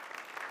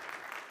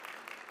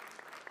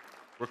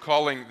We're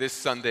calling this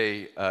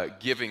Sunday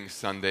Giving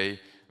Sunday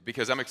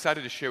because I'm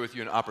excited to share with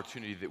you an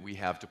opportunity that we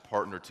have to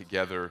partner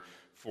together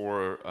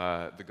for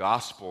the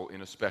gospel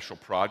in a special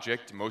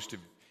project. Most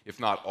of, if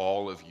not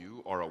all of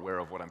you, are aware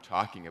of what I'm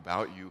talking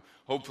about. You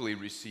hopefully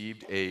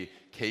received a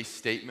case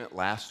statement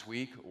last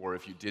week, or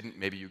if you didn't,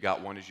 maybe you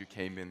got one as you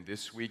came in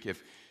this week.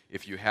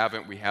 If you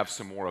haven't, we have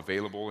some more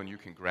available, and you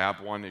can grab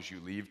one as you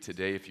leave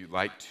today if you'd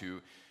like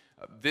to.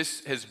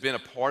 This has been a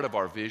part of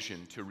our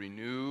vision to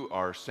renew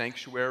our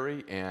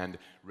sanctuary and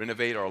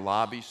renovate our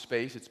lobby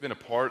space. It's been a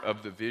part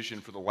of the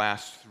vision for the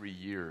last 3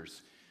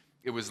 years.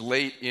 It was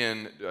late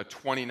in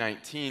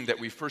 2019 that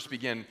we first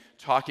began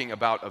talking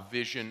about a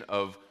vision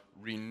of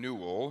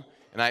renewal,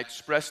 and I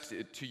expressed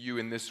it to you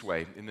in this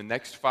way. In the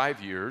next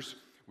 5 years,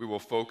 we will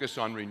focus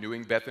on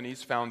renewing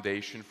Bethany's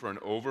foundation for an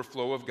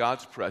overflow of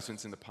God's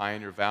presence in the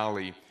Pioneer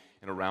Valley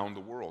and around the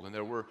world. And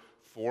there were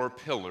 4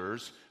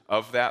 pillars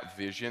of that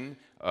vision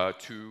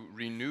to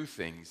renew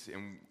things.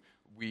 And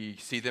we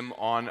see them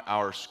on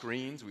our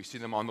screens. We see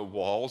them on the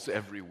walls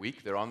every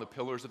week. They're on the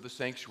pillars of the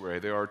sanctuary.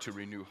 They are to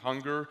renew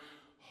hunger,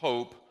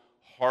 hope,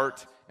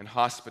 heart, and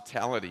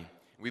hospitality.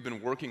 We've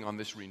been working on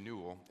this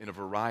renewal in a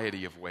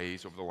variety of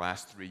ways over the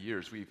last 3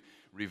 years. We've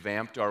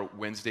revamped our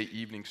Wednesday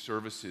evening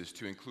services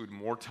to include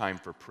more time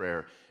for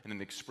prayer and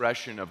an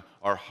expression of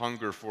our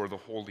hunger for the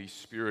Holy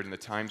Spirit and the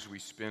times we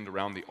spend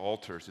around the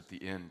altars at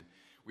the end.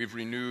 We've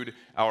renewed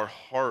our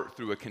heart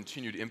through a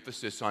continued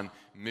emphasis on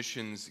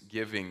missions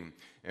giving.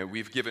 And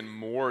we've given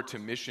more to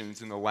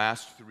missions in the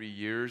last 3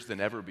 years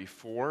than ever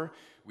before.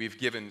 We've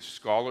given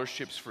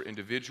scholarships for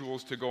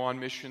individuals to go on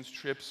missions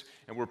trips,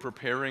 and we're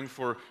preparing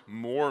for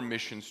more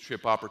missions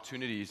trip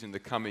opportunities in the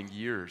coming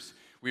years.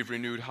 We've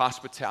renewed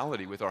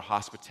hospitality with our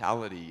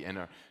hospitality and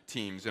our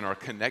teams and our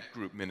Connect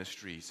Group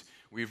ministries.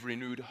 We've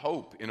renewed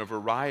hope in a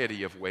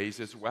variety of ways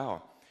as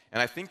well.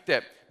 And I think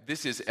that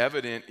this is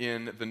evident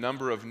in the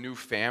number of new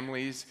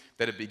families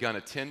that have begun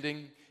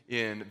attending,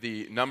 in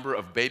the number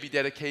of baby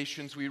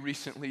dedications we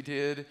recently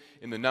did,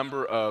 in the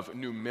number of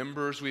new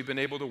members we've been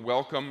able to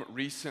welcome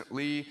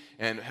recently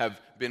and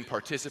have been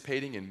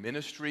participating in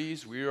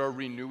ministries. We are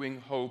renewing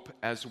hope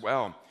as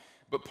well.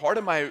 But part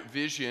of my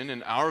vision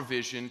and our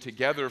vision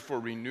together for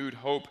renewed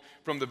hope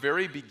from the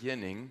very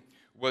beginning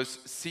was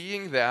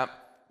seeing that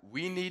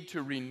we need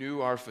to renew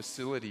our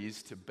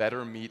facilities to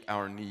better meet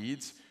our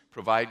needs,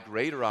 provide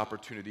greater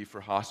opportunity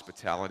for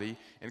hospitality,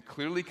 and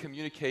clearly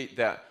communicate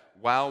that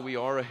while we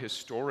are a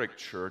historic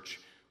church,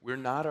 we're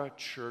not a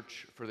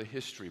church for the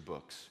history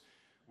books.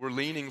 We're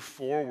leaning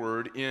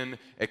forward in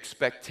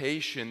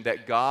expectation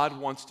that God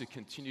wants to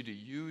continue to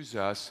use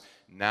us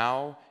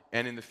now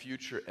and in the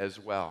future as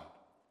well.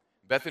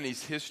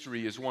 Bethany's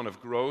history is one of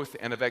growth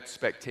and of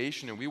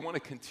expectation, and we want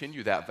to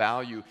continue that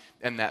value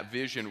and that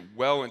vision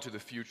well into the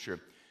future.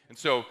 And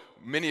so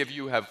many of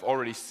you have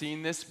already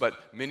seen this,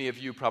 but many of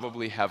you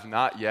probably have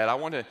not yet. I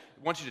want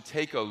you to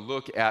take a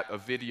look at a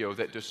video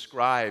that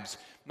describes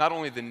not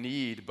only the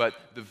need, but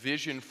the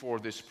vision for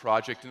this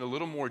project in a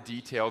little more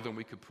detail than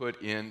we could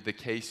put in the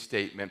case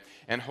statement.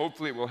 And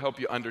hopefully it will help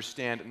you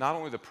understand not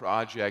only the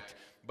project,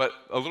 but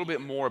a little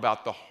bit more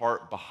about the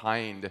heart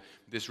behind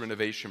this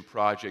renovation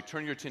project.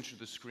 Turn your attention to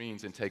the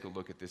screens and take a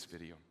look at this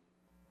video.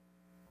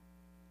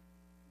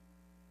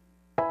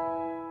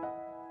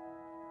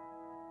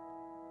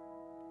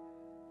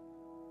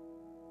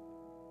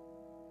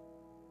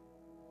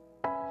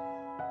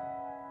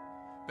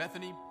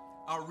 Bethany,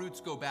 our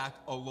roots go back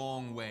a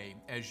long way,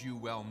 as you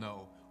well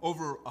know.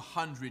 Over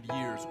 100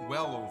 years,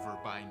 well over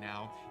by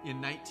now.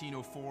 In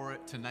 1904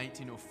 to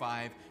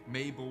 1905,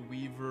 Mabel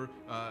Weaver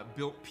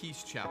built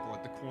Peace Chapel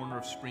at the corner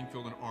of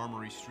Springfield and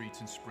Armory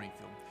Streets in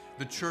Springfield.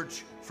 The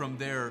church from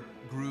there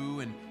grew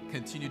and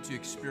continued to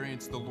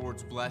experience the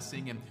Lord's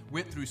blessing and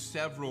went through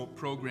several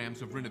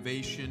programs of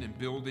renovation and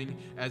building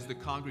as the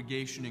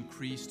congregation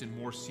increased and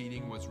more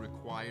seating was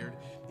required.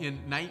 In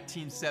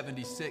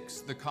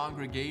 1976, the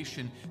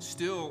congregation,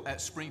 still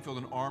at Springfield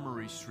and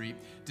Armory Street,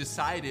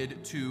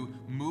 decided to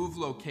move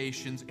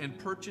locations and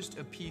purchased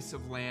a piece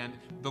of land,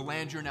 the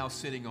land you're now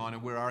sitting on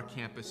and where our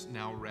campus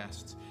now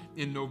rests.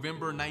 In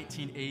November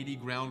 1980,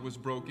 ground was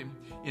broken.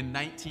 In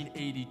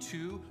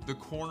 1982, the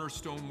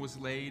cornerstone was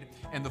laid,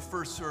 and the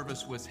first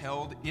service was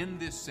held in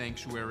this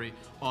sanctuary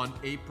on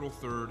April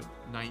 3rd,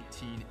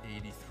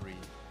 1983.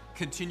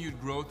 Continued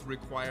growth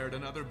required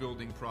another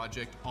building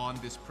project on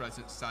this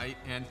present site,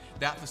 and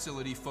that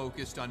facility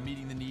focused on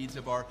meeting the needs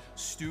of our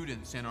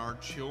students and our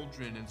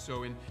children. And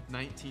so in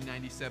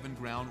 1997,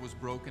 ground was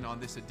broken on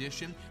this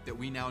addition that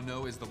we now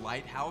know as the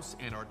Lighthouse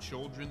and our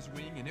children's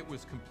wing, and it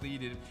was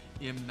completed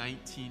in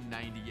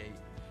 1998.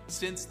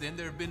 Since then,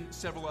 there have been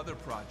several other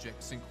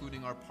projects,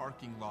 including our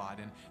parking lot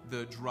and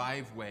the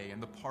driveway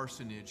and the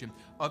parsonage and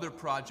other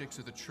projects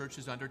that the church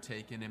has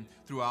undertaken. And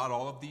throughout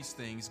all of these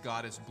things,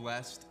 God has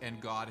blessed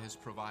and God has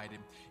provided.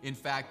 In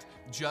fact,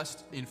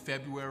 just in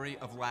February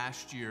of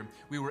last year,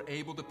 we were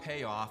able to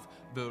pay off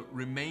the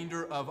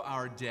remainder of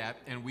our debt,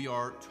 and we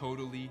are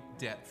totally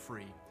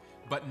debt-free.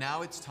 But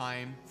now it's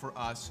time for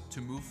us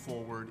to move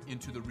forward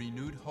into the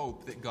renewed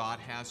hope that God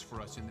has for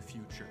us in the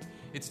future.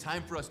 It's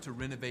time for us to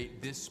renovate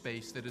this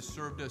space that has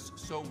served us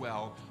so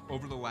well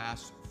over the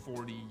last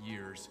 40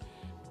 years.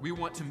 We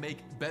want to make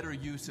better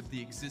use of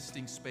the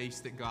existing space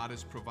that God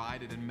has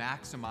provided and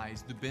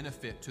maximize the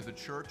benefit to the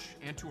church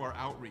and to our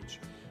outreach,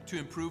 to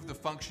improve the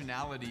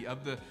functionality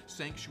of the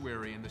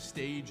sanctuary and the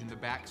stage and the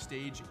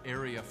backstage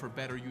area for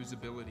better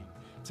usability,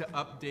 to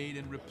update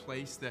and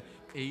replace the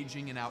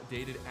aging and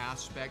outdated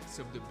aspects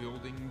of the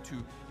building,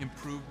 to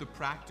improve the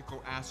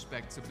practical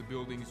aspects of the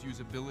building's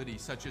usability,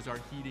 such as our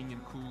heating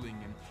and cooling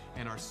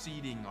and our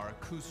seating, our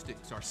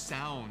acoustics, our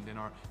sound, and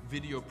our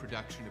video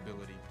production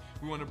ability.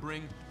 We want to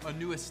bring a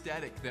new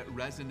aesthetic that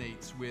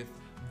resonates with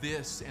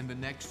this and the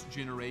next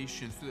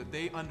generation so that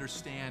they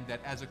understand that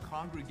as a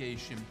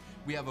congregation,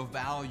 we have a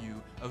value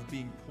of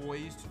being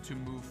poised to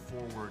move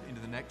forward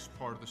into the next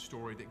part of the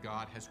story that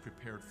God has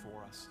prepared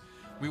for us.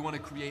 We want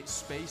to create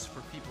space for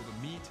people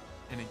to meet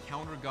and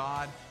encounter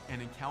God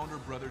and encounter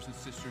brothers and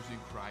sisters in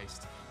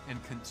Christ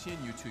and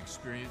continue to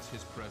experience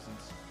His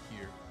presence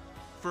here.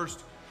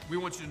 First, we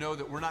want you to know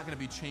that we're not going to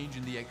be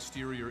changing the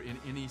exterior in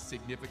any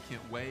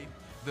significant way.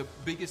 The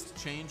biggest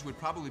change would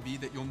probably be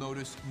that you'll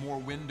notice more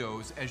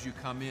windows as you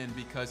come in,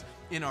 because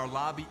in our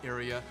lobby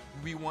area,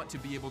 we want to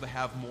be able to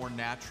have more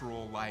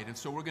natural light. And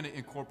so we're going to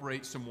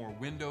incorporate some more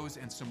windows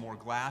and some more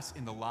glass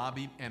in the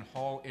lobby and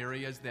hall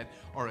areas that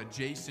are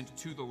adjacent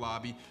to the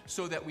lobby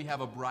so that we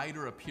have a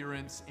brighter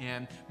appearance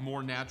and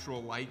more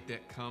natural light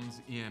that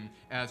comes in.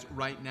 As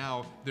right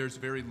now, there's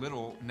very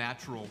little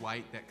natural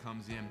light that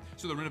comes in.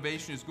 So the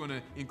renovation is going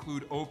to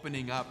include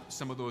opening up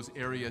some of those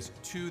areas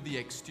to the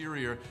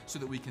exterior so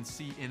that we can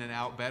see in and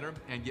out better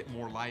and get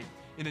more light.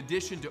 In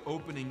addition to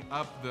opening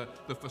up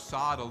the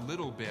facade a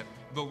little bit,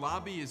 the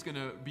lobby is going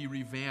to be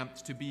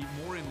revamped to be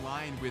more in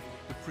line with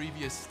the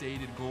previous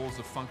stated goals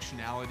of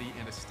functionality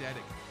and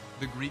aesthetic.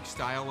 The Greek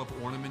style of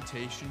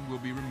ornamentation will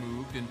be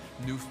removed and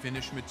new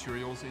finished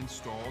materials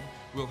installed.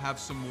 We'll have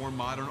some more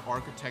modern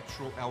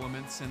architectural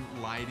elements and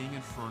lighting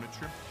and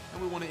furniture.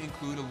 And we want to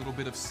include a little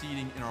bit of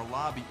seating in our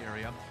lobby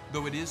area,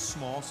 though it is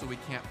small, so we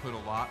can't put a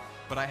lot.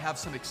 But I have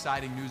some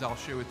exciting news I'll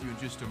share with you in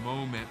just a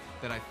moment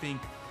that I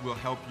think will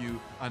help you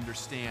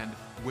understand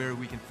where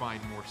we can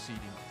find more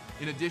seating.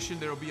 In addition,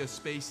 there will be a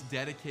space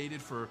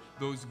dedicated for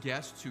those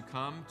guests who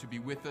come to be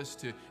with us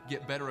to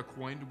get better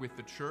acquainted with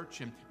the church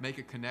and make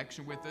a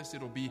connection with us.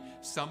 It'll be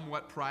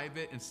somewhat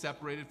private and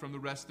separated from the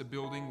rest of the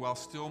building while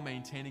still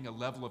maintaining a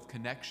level of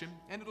connection,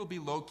 and it'll be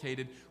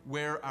located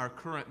where our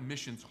current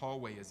missions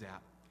hallway is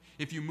at.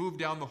 If you move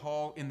down the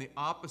hall in the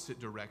opposite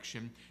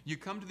direction, you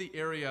come to the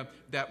area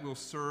that will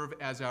serve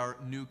as our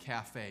new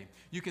cafe.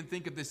 You can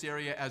think of this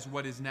area as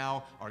what is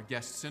now our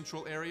guest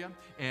central area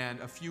and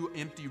a few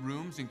empty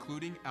rooms,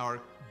 including our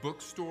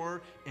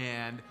bookstore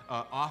and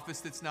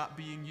office that's not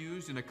being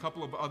used, and a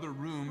couple of other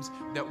rooms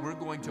that we're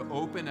going to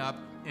open up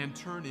and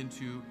turn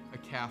into a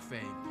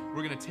cafe.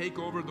 We're going to take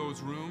over those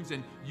rooms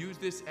and use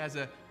this as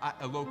a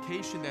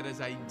location that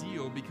is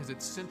ideal because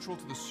it's central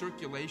to the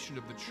circulation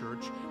of the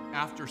church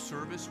after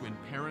service when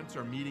parents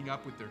are meeting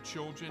up with their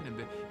children, and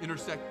the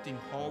intersecting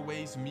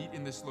hallways meet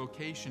in this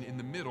location in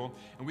the middle.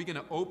 And we're going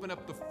to open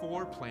up the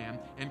floor plan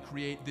and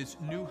create this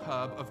new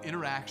hub of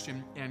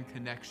interaction and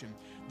connection.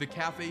 The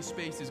cafe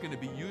space is going to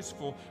be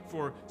useful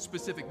for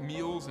specific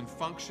meals and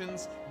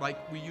functions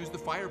like we use the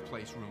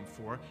fireplace room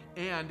for,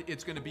 and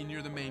it's going to be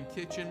near the main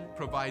kitchen,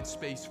 provide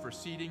space for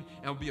seating,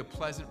 and will be a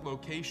pleasant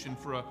location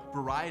for a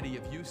variety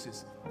of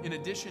uses. In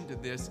addition to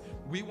this,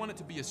 we want it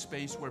to be a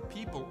space where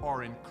people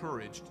are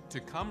encouraged to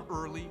come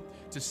early,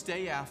 to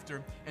stay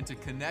after, and to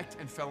connect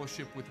and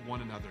fellowship with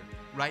one another.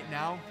 Right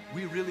now,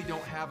 we really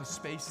don't have a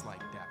space like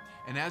that.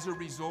 And as a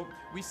result,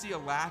 we see a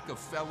lack of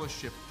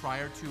fellowship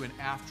prior to and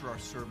after our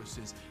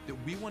services, that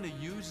we want to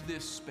use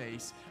this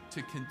space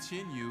to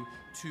continue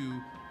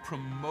to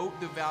promote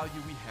the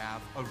value we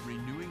have of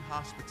renewing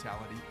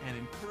hospitality and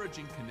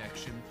encouraging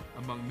connection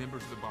among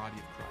members of the body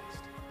of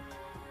Christ.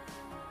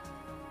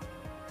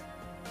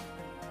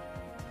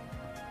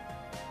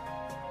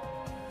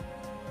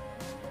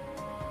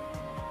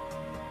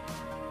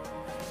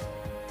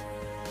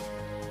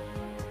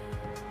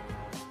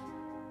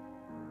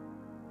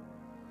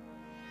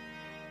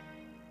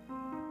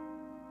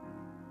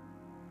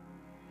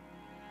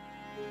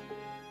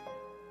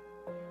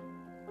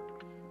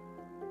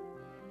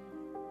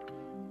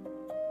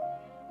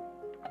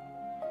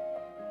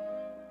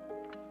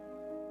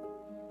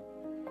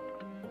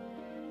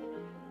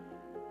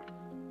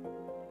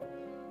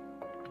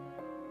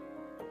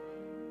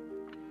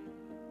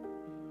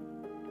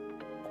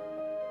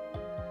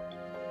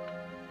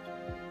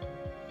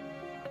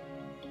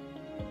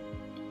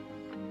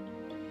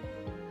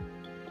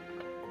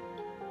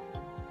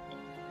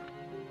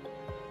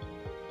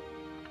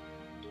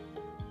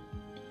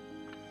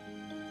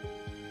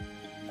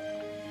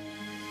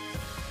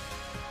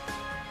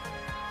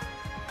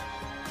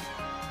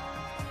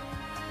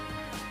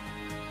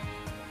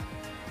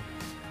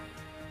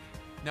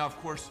 Now, of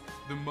course,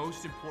 the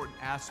most important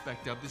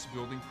aspect of this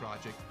building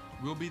project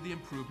will be the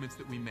improvements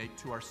that we make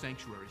to our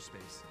sanctuary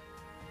space.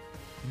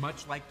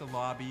 Much like the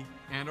lobby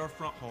and our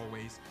front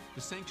hallways,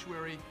 the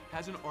sanctuary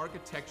has an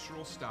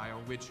architectural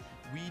style which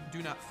we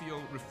do not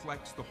feel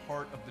reflects the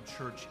heart of the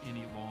church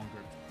any longer.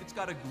 It's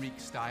got a Greek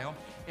style,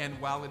 and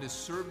while it has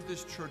served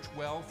this church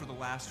well for the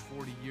last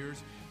 40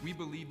 years, we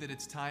believe that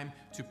it's time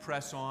to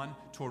press on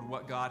toward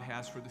what God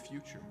has for the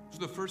future. So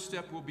the first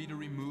step will be to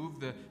remove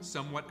the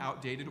somewhat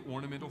outdated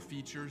ornamental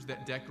features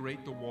that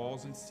decorate the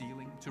walls and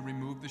ceiling, to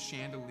remove the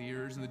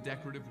chandeliers and the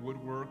decorative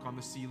woodwork on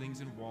the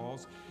ceilings and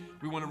walls.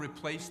 We want to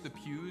replace the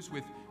pews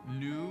with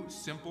new,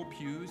 simple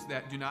pews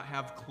that do not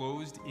have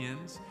closed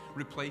ends,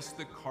 replace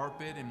the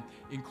carpet and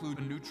include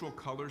a neutral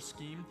color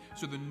scheme.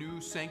 So the new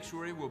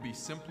sanctuary will be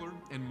simpler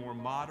and more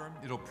modern.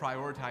 It'll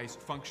prioritize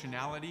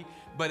functionality,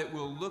 but it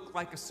will look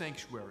like a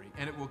sanctuary,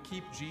 and it will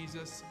keep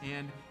Jesus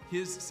and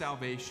his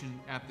salvation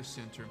at the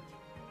center.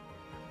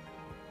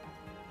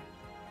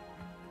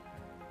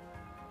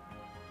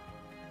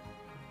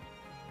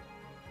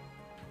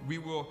 We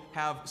will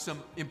have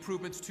some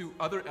improvements to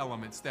other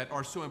elements that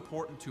are so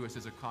important to us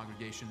as a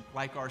congregation,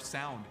 like our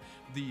sound.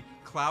 The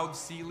cloud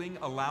ceiling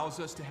allows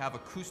us to have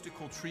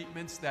acoustical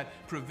treatments that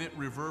prevent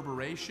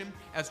reverberation,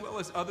 as well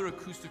as other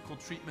acoustical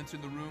treatments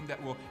in the room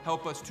that will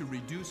help us to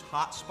reduce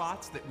hot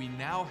spots that we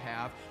now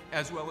have,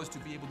 as well as to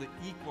be able to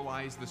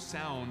equalize the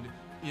sound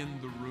in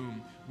the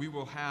room. We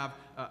will have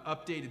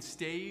updated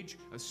stage,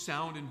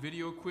 sound and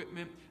video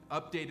equipment,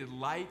 updated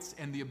lights,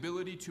 and the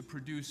ability to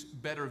produce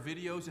better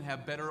videos and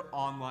have better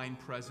online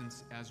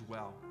presence as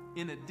well.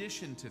 In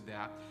addition to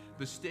that,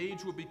 the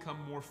stage will become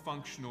more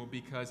functional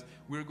because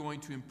we're going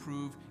to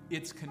improve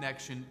its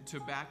connection to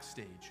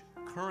backstage.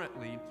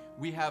 Currently,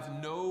 we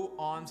have no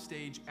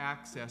on-stage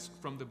access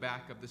from the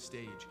back of the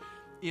stage.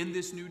 In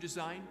this new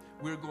design,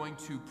 we're going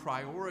to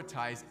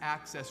prioritize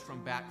access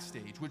from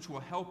backstage, which will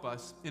help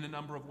us in a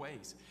number of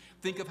ways.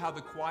 Think of how the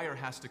choir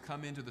has to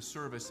come into the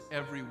service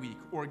every week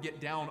or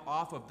get down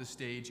off of the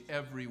stage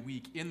every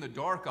week in the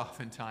dark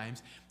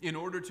oftentimes in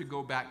order to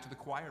go back to the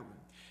choir room.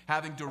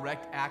 Having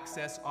direct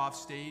access off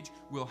stage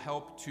will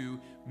help to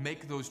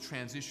make those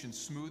transitions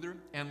smoother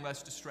and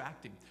less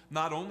distracting.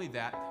 Not only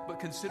that, but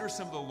consider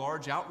some of the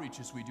large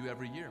outreaches we do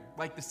every year,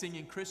 like the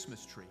Singing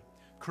Christmas Tree.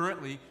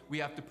 Currently, we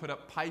have to put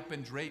up pipe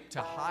and drape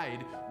to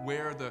hide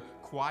where the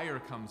choir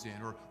comes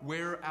in or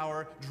where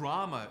our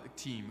drama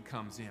team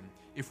comes in.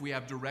 If we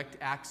have direct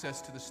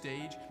access to the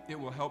stage, it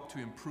will help to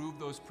improve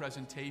those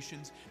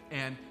presentations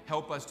and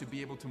help us to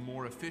be able to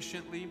more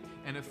efficiently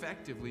and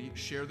effectively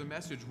share the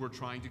message we're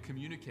trying to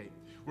communicate.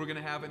 We're going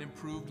to have an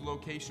improved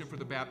location for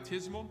the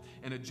baptismal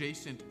and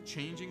adjacent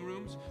changing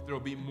rooms. There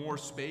will be more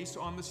space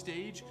on the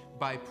stage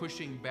by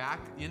pushing back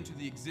into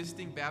the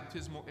existing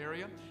baptismal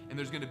area, and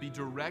there's going to be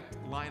direct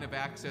line of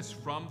access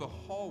from the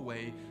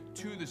hallway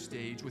to the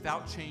stage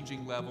without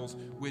changing levels,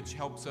 which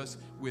helps us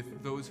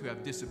with those who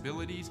have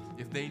disabilities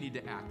if they need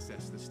to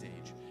access the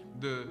stage.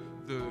 The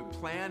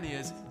plan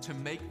is to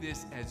make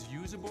this as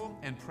usable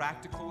and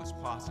practical as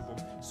possible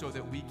so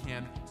that we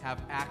can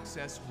have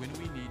access when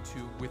we need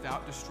to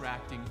without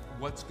distracting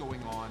what's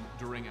going on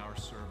during our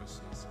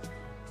services.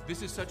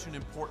 This is such an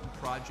important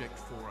project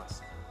for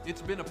us.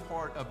 It's been a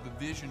part of the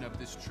vision of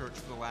this church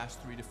for the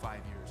last 3 to 5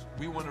 years.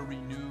 We want to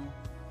renew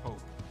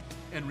hope.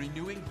 And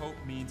renewing hope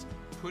means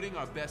putting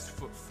our best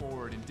foot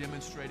forward and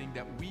demonstrating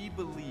that we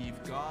believe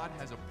God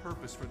has a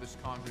purpose for this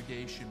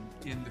congregation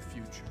in the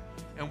future.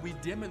 And we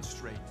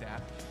demonstrate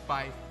that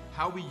by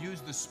how we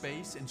use the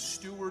space and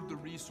steward the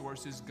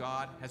resources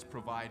God has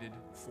provided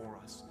for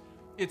us.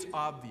 It's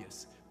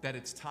obvious that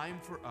it's time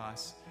for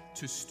us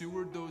to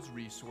steward those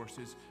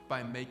resources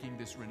by making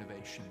this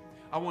renovation.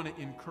 I want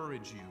to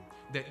encourage you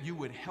that you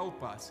would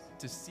help us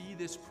to see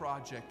this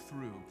project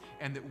through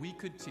and that we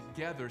could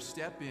together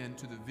step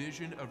into the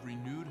vision of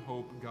renewed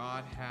hope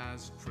God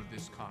has for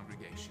this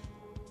congregation.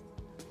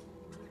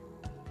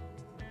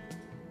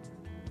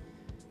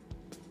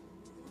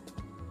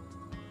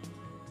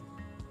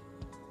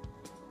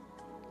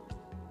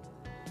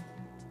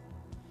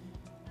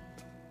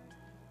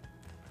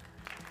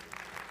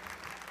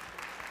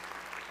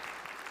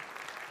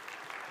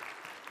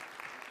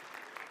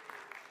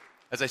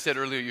 As I said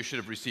earlier, you should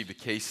have received a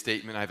case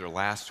statement either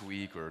last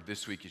week or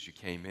this week as you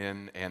came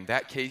in, and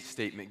that case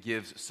statement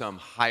gives some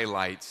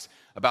highlights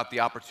about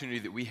the opportunity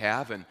that we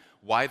have and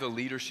why the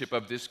leadership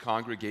of this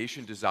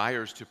congregation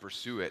desires to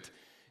pursue it.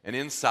 And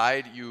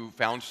inside, you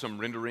found some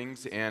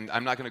renderings, and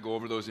I'm not going to go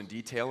over those in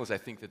detail, as I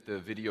think that the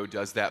video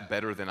does that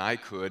better than I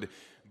could.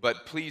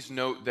 But please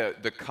note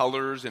that the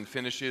colors and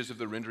finishes of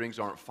the renderings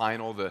aren't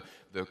final. The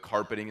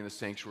carpeting in the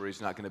sanctuary is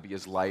not going to be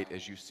as light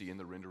as you see in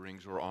the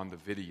renderings or on the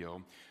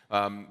video.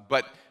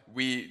 But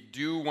we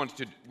do want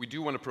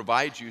to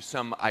provide you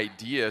some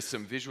idea,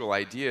 some visual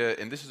idea,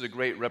 and this is a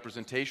great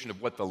representation of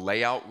what the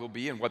layout will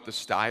be and what the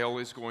style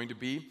is going to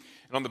be.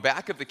 And on the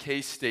back of the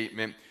case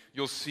statement,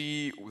 you'll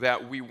see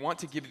that we want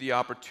to give you the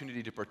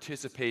opportunity to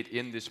participate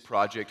in this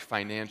project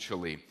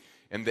financially.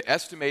 And the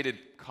estimated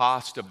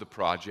cost of the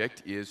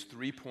project is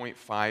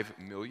 $3.5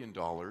 million.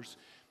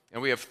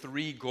 And we have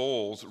 3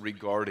 goals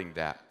regarding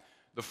that.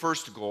 The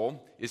first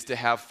goal is to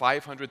have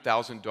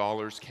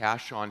 $500,000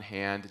 cash on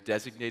hand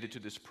designated to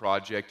this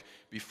project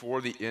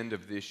before the end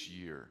of this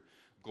year.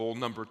 Goal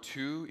number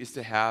 2 is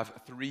to have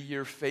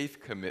 3-year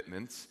faith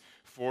commitments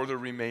for the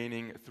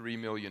remaining $3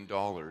 million.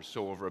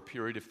 So over a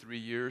period of 3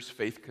 years,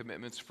 faith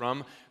commitments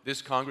from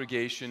this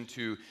congregation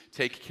to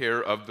take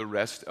care of the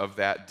rest of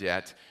that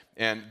debt.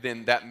 And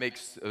then that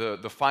makes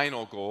the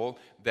final goal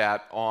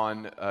that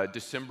on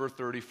December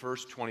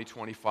 31st,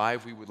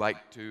 2025, we would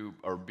like to,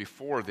 or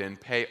before then,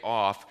 pay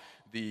off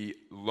the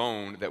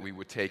loan that we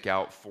would take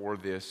out for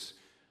this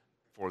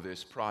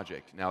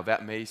project. Now,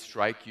 that may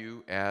strike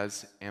you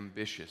as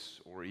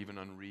ambitious or even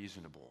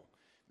unreasonable.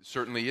 It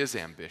certainly is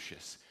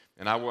ambitious.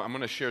 And I'm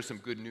going to share some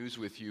good news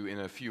with you in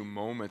a few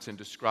moments and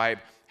describe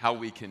how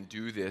we can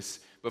do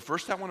this. But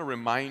first, I want to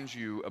remind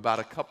you about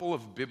a couple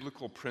of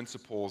biblical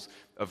principles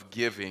of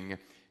giving.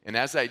 And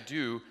as I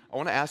do, I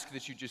want to ask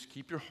that you just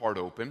keep your heart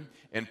open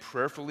and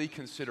prayerfully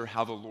consider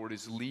how the Lord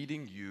is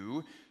leading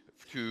you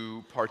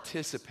to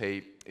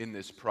participate in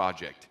this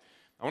project.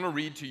 I want to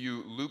read to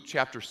you Luke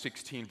chapter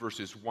 16,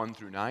 verses 1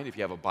 through 9. If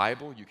you have a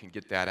Bible, you can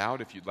get that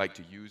out. If you'd like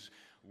to use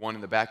one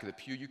in the back of the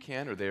pew, you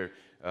can, or there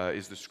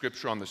is the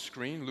scripture on the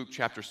screen. Luke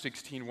chapter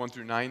 16, 1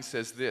 through 9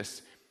 says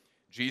this: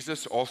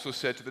 Jesus also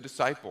said to the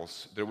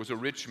disciples, there was a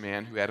rich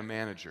man who had a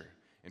manager,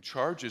 and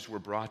charges were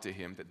brought to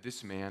him that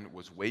this man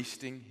was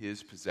wasting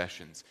his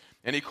possessions.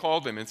 And he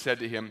called him and said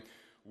to him,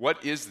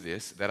 what is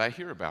this that I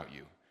hear about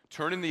you?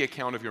 Turn in the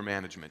account of your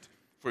management,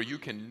 for you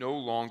can no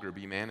longer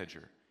be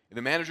manager. And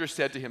the manager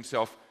said to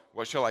himself,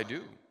 what shall I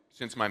do,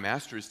 since my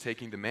master is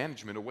taking the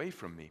management away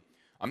from me?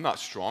 I'm not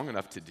strong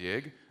enough to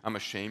dig. I'm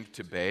ashamed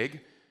to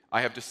beg.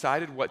 I have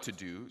decided what to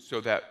do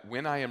so that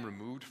when I am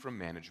removed from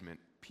management,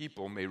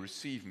 people may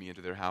receive me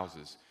into their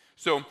houses.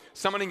 So,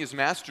 summoning his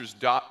master's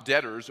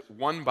debtors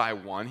one by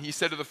one, he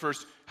said to the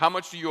first, how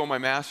much do you owe my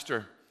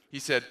master? He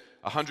said,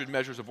 100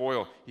 measures of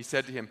oil. He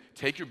said to him,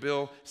 take your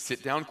bill,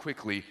 sit down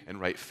quickly, and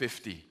write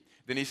 50.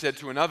 Then he said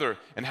to another,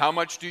 and how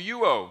much do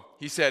you owe?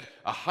 He said,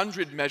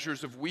 100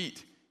 measures of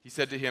wheat. He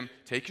said to him,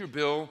 take your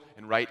bill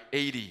and write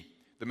 80.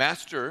 The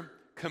master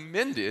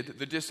commended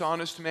the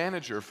dishonest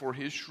manager for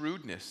his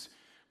shrewdness.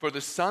 For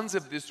the sons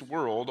of this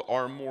world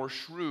are more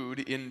shrewd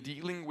in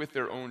dealing with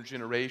their own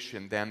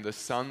generation than the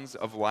sons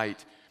of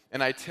light.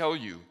 And I tell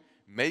you,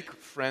 make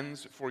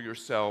friends for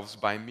yourselves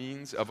by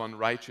means of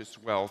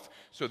unrighteous wealth,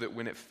 so that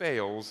when it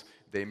fails,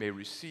 they may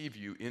receive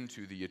you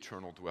into the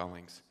eternal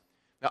dwellings.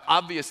 Now,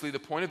 obviously, the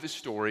point of this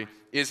story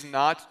is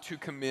not to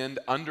commend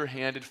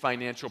underhanded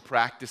financial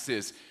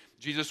practices.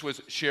 Jesus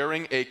was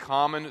sharing a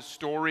common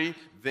story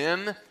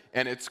then,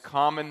 and it's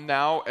common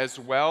now as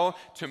well,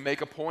 to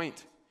make a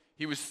point.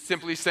 He was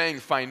simply saying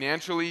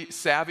financially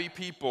savvy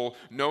people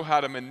know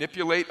how to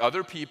manipulate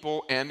other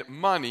people and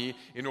money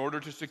in order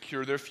to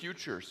secure their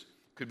futures.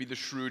 Could be the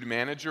shrewd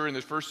manager in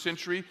the first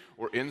century,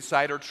 or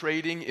insider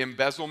trading,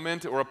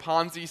 embezzlement, or a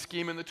Ponzi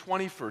scheme in the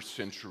 21st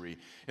century.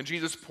 And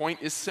Jesus'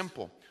 point is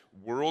simple.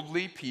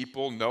 Worldly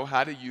people know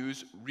how to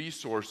use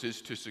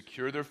resources to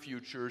secure their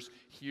futures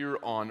here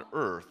on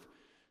earth.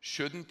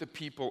 Shouldn't the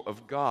people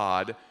of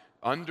God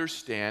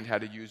understand how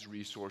to use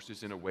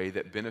resources in a way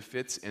that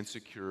benefits and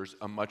secures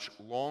a much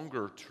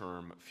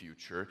longer-term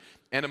future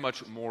and a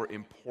much more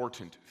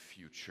important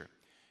future?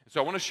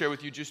 So I want to share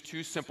with you just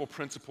 2 simple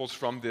principles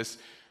from this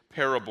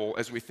parable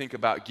as we think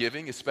about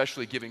giving,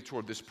 especially giving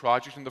toward this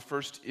project. And the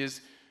first is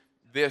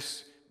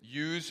this: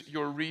 use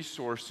your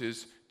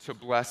resources to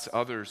bless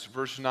others.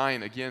 Verse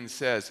 9 again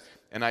says,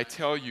 and I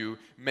tell you,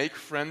 make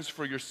friends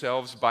for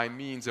yourselves by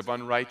means of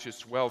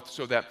unrighteous wealth,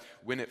 so that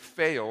when it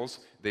fails,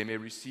 they may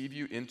receive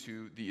you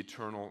into the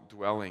eternal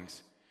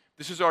dwellings.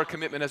 This is our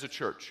commitment as a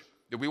church,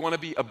 that we want to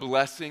be a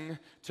blessing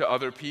to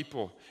other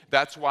people.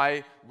 That's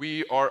why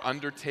we are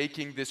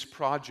undertaking this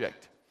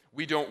project.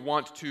 We don't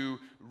want to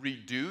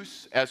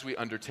reduce, as we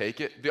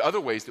undertake it, the other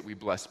ways that we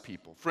bless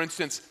people. For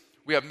instance,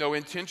 we have no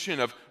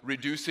intention of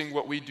reducing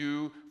what we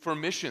do for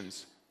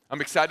missions. I'm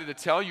excited to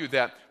tell you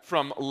that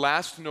from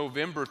last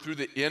November through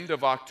the end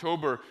of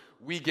October,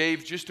 we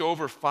gave just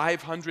over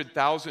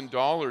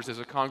 $500,000 as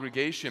a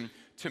congregation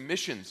to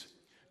missions.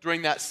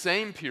 During that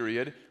same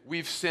period,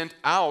 we've sent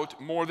out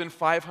more than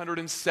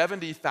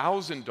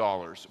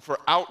 $570,000 for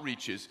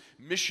outreaches,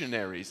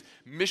 missionaries,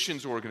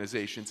 missions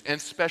organizations,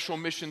 and special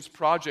missions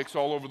projects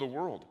all over the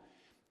world.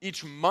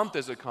 Each month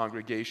as a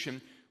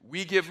congregation,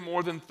 we give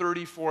more than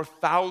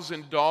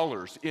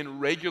 $34,000 in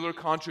regular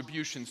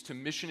contributions to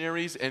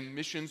missionaries and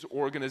missions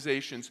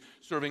organizations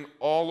serving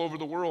all over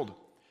the world.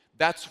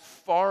 That's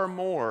far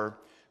more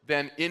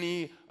than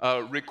any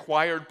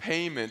required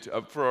payment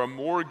for a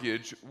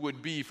mortgage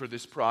would be for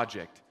this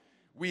project.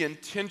 We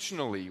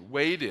intentionally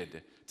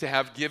waited to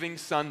have Giving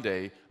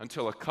Sunday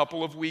until a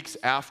couple of weeks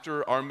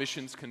after our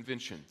missions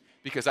convention,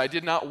 because I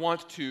did not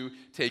want to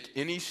take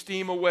any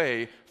steam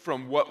away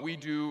from what we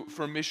do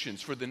for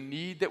missions, for the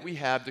need that we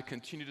have to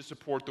continue to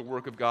support the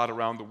work of God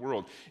around the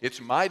world. It's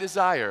my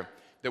desire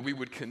that we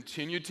would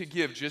continue to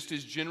give just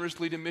as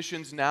generously to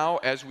missions now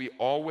as we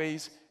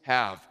always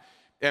have.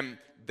 And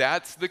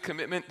that's the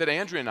commitment that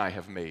Andrea and I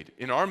have made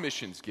in our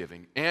missions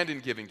giving and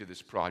in giving to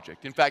this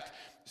project. In fact,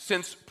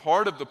 since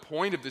part of the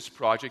point of this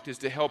project is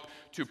to help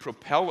to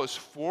propel us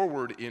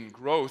forward in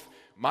growth,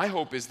 my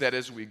hope is that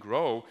as we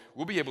grow,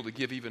 we'll be able to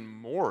give even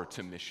more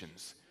to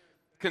missions.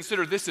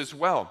 Consider this as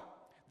well.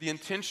 The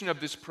intention of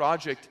this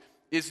project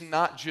is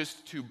not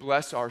just to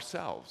bless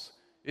ourselves,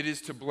 it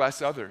is to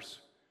bless others.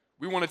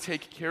 We want to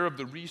take care of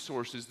the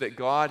resources that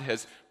God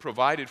has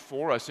provided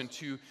for us and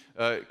to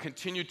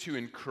continue to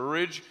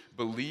encourage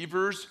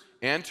believers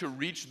and to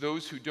reach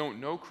those who don't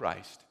know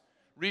Christ.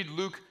 Read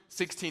Luke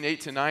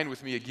 16:8-9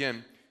 with me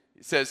again.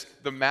 It says,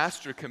 "The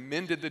master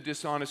commended the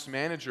dishonest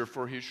manager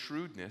for his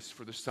shrewdness,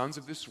 for the sons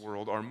of this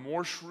world are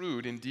more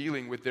shrewd in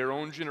dealing with their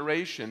own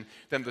generation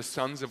than the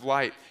sons of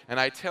light. And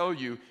I tell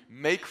you,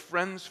 make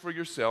friends for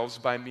yourselves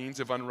by means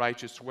of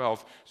unrighteous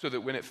wealth, so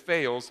that when it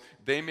fails,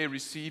 they may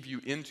receive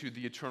you into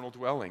the eternal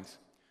dwellings."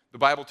 The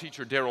Bible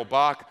teacher Darrell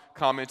Bach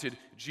commented,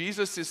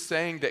 "Jesus is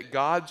saying that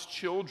God's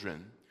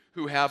children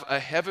who have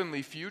a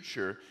heavenly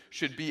future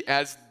should be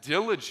as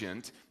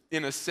diligent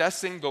in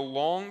assessing the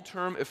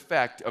long-term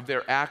effect of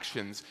their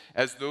actions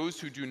as those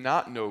who do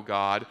not know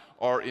God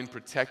are in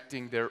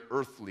protecting their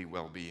earthly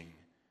well-being."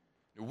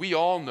 We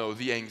all know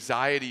the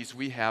anxieties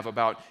we have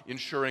about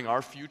ensuring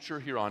our future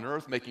here on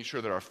earth, making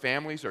sure that our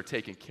families are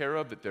taken care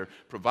of, that they're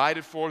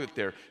provided for, that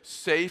they're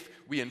safe.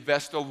 We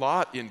invest a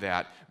lot in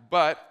that,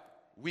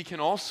 but we can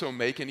also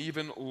make an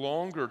even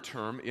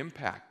longer-term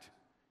impact.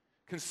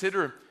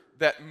 Consider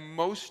that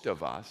most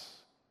of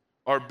us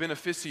are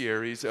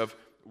beneficiaries of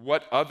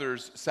what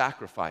others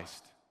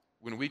sacrificed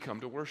when we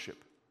come to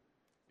worship.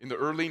 In the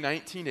early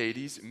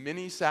 1980s,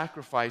 many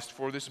sacrificed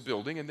for this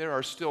building, and there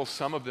are still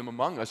some of them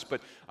among us,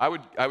 but I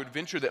would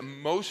venture that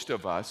most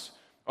of us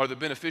are the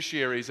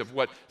beneficiaries of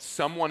what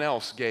someone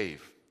else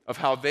gave, of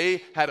how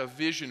they had a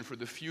vision for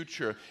the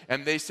future,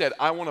 and they said,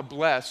 "I want to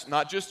bless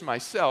not just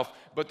myself,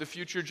 but the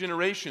future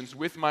generations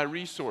with my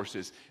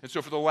resources." And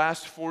so for the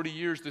last 40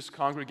 years, this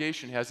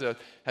congregation has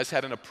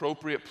had an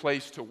appropriate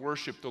place to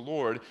worship the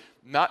Lord,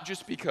 not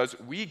just because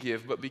we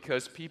give, but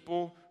because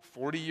people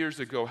 40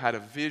 years ago had a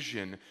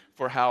vision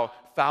for how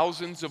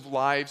thousands of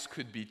lives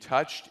could be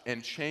touched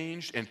and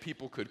changed, and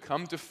people could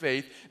come to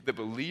faith, that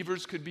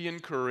believers could be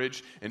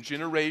encouraged, and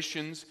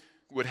generations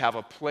would have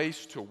a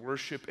place to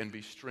worship and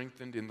be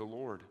strengthened in the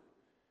Lord.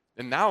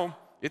 And now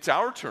it's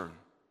our turn.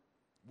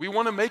 We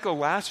want to make a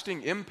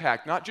lasting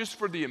impact, not just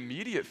for the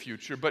immediate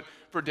future, but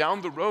for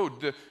down the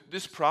road.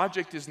 This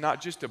project is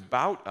not just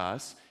about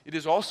us, it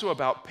is also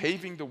about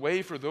paving the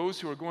way for those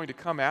who are going to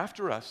come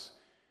after us.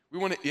 We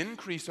want to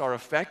increase our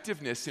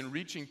effectiveness in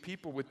reaching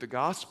people with the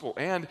gospel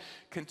and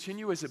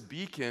continue as a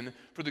beacon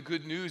for the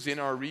good news in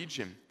our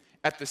region.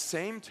 At the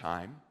same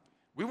time,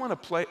 we want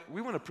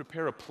to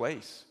prepare a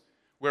place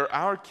where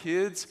our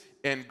kids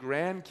and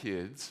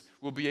grandkids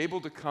will be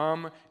able to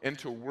come and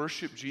to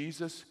worship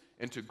Jesus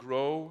and to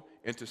grow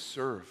and to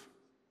serve.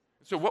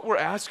 So what we're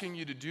asking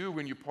you to do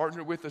when you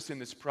partner with us in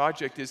this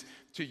project is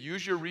to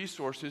use your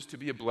resources to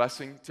be a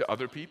blessing to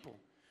other people.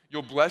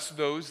 You'll bless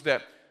those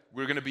that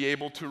we're going to be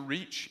able to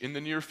reach in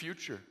the near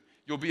future.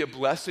 You'll be a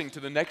blessing to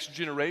the next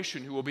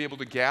generation who will be able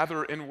to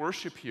gather and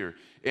worship here.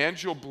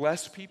 And you'll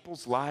bless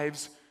people's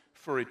lives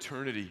for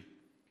eternity.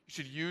 You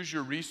should use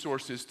your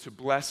resources to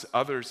bless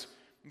others.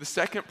 The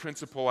second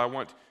principle I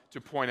want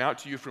to point out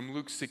to you from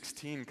Luke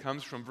 16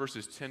 comes from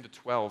verses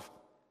 10-12.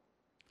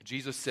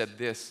 Jesus said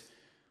this,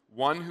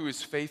 "One who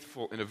is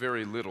faithful in a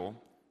very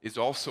little is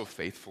also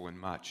faithful in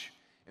much,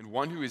 and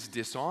one who is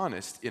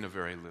dishonest in a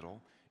very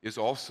little is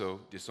also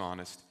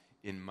dishonest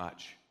in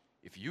much.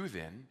 If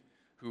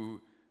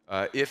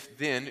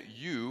then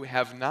you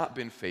have not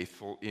been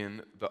faithful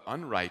in the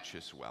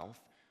unrighteous wealth,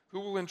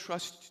 who will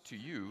entrust to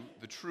you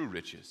the true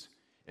riches?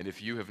 And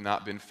if you have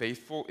not been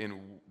faithful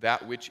in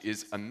that which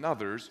is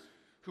another's,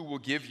 who will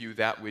give you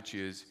that which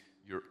is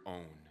your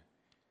own?"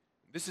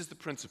 This is the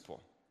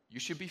principle. You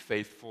should be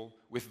faithful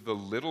with the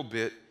little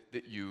bit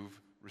that you've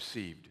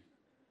received.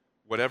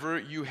 Whatever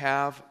you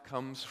have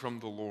comes from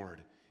the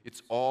Lord.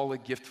 It's all a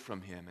gift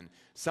from Him. And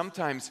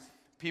sometimes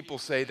people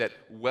say that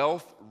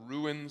wealth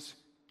ruins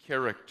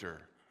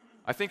character.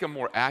 I think a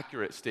more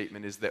accurate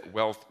statement is that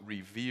wealth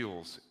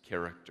reveals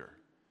character.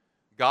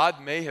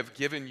 God may have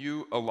given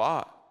you a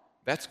lot.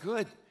 That's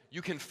good.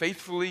 You can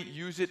faithfully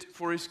use it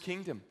for His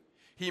kingdom.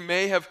 He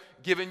may have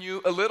given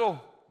you a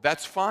little.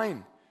 That's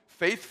fine.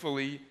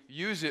 Faithfully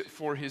use it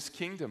for His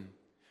kingdom.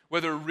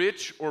 Whether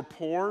rich or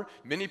poor,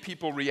 many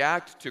people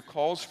react to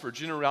calls for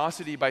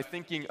generosity by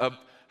thinking of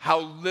how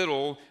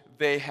little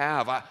they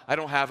have. I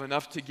don't have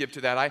enough to give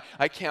to that.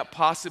 I can't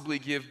possibly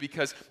give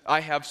because I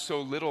have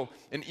so little.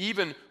 And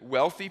even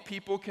wealthy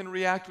people can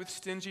react with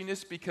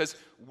stinginess because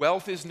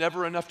wealth is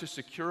never enough to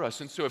secure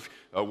us. And so if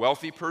a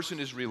wealthy person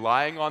is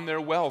relying on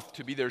their wealth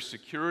to be their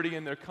security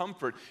and their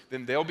comfort,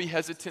 then they'll be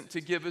hesitant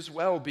to give as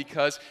well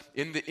because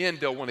in the end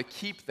they'll want to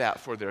keep that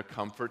for their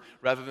comfort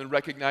rather than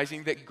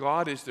recognizing that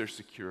God is their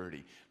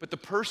security. But the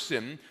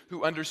person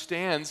who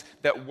understands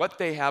that what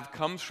they have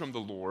comes from the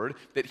Lord,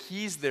 that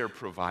He's their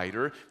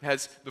provider,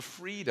 has the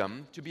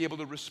freedom to be able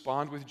to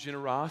respond with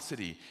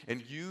generosity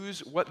and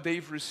use what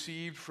they've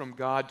received from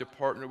God to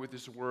partner with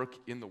His work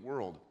in the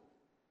world.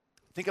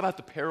 Think about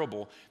the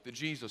parable that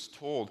Jesus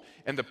told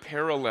and the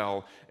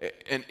parallel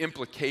and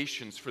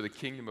implications for the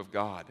kingdom of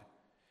God.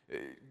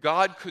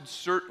 God could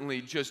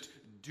certainly just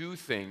do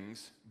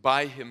things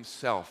by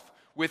Himself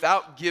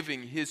without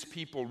giving His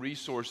people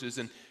resources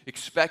and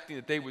expecting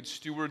that they would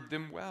steward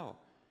them well.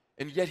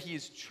 And yet He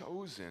has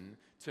chosen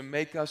to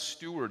make us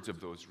stewards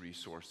of those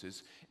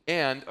resources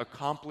and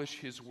accomplish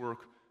His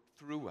work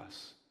through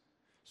us.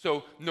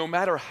 So no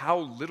matter how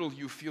little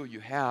you feel you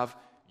have,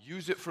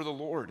 use it for the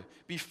Lord.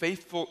 Be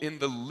faithful in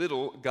the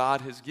little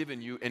God has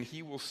given you, and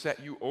He will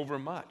set you over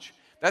much.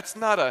 That's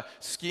not a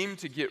scheme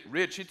to get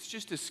rich. It's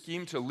just a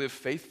scheme to live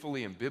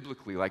faithfully and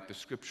biblically, like the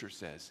Scripture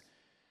says.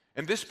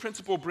 And this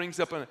principle brings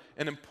up an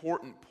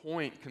important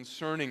point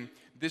concerning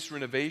this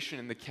renovation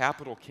and the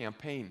capital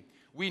campaign.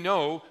 We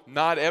know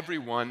not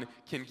everyone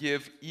can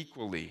give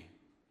equally,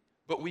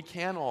 but we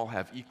can all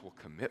have equal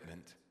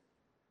commitment.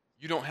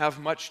 You don't have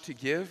much to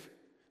give?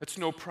 That's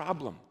no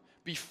problem.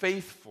 Be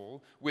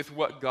faithful with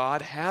what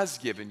God has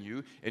given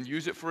you and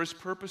use it for His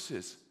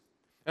purposes.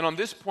 And on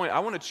this point, I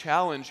want to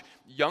challenge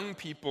young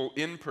people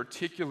in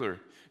particular.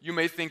 You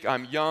may think,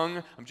 I'm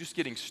young, I'm just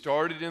getting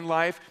started in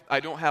life, I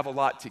don't have a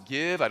lot to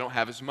give, I don't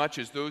have as much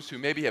as those who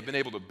maybe have been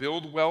able to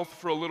build wealth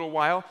for a little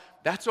while.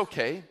 That's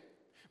okay.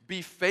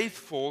 Be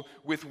faithful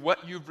with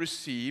what you've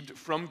received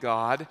from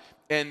God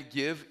and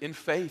give in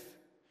faith.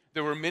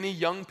 There were many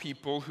young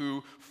people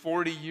who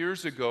 40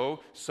 years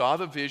ago saw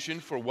the vision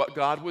for what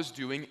God was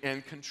doing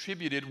and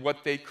contributed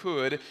what they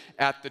could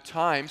at the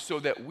time so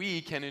that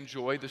we can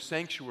enjoy the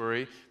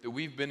sanctuary that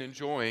we've been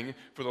enjoying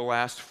for the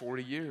last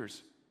 40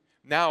 years.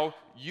 Now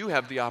you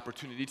have the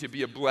opportunity to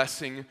be a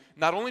blessing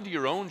not only to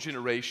your own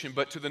generation,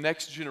 but to the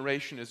next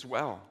generation as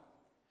well.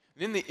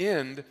 And in the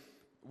end,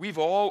 we've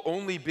all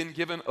only been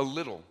given a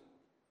little.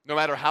 No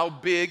matter how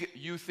big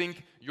you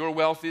think your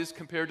wealth is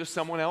compared to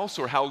someone else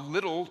or how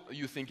little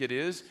you think it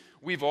is,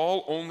 we've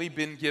all only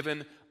been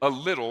given a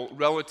little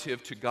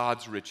relative to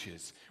God's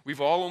riches. We've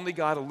all only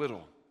got a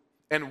little.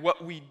 And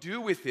what we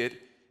do with it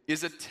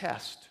is a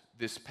test,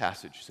 this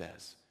passage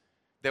says.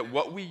 That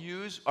what we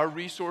use our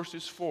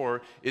resources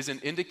for is an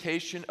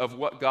indication of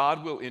what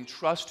God will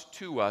entrust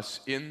to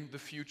us in the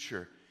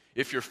future.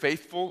 If you're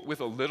faithful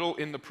with a little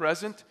in the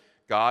present,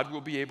 God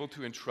will be able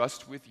to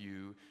entrust with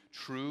you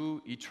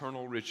true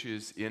eternal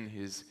riches in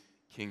His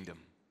kingdom.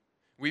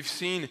 We've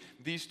seen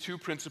these two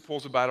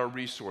principles about our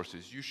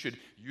resources. You should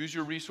use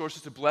your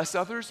resources to bless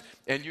others,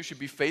 and you should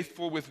be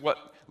faithful with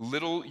what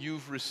little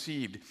you've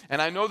received.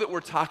 And I know that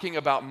we're talking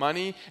about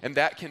money, and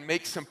that can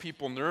make some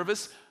people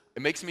nervous.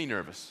 It makes me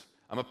nervous.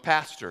 I'm a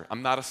pastor.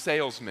 I'm not a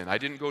salesman. I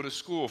didn't go to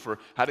school for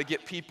how to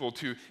get people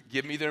to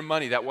give me their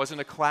money. That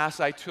wasn't a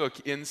class I took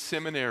in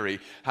seminary.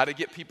 How to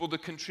get people to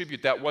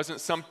contribute. That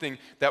wasn't something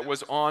that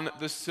was on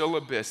the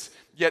syllabus.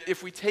 Yet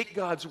if we take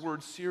God's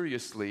word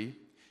seriously,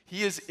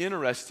 He is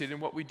interested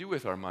in what we do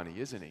with our money,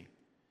 isn't He?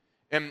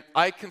 And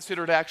I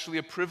consider it actually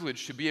a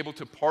privilege to be able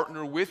to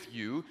partner with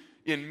you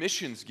in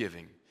missions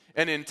giving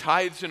and in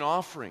tithes and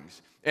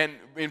offerings and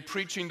in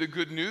preaching the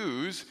good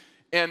news.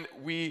 And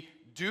we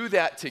do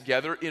that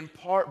together in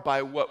part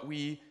by what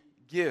we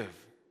give.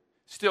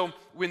 Still,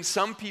 when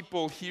some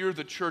people hear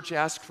the church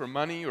ask for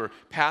money or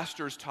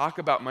pastors talk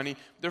about money,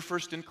 their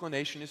first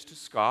inclination is to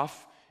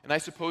scoff. And I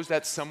suppose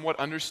that's somewhat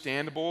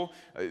understandable.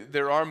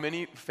 There are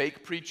many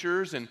fake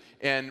preachers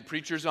and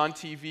preachers on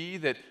TV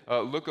that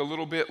look a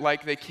little bit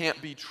like they can't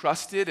be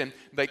trusted and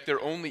like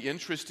their only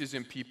interest is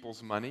in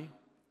people's money.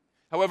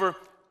 However,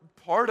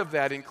 part of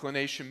that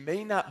inclination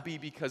may not be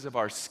because of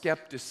our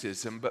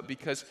skepticism, but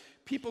because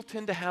people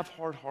tend to have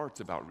hard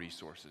hearts about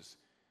resources.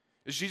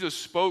 As Jesus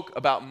spoke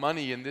about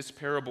money in this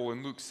parable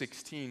in Luke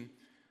 16,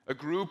 a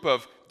group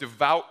of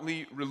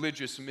devoutly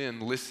religious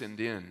men listened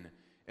in.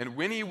 And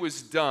when He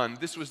was done,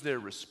 this was their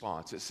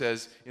response. It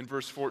says in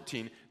verse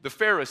 14, the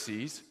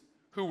Pharisees,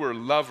 who were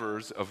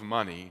lovers of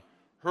money,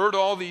 heard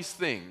all these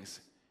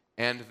things,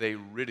 and they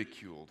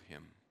ridiculed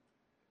Him.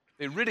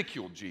 They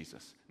ridiculed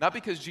Jesus, not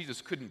because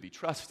Jesus couldn't be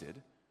trusted,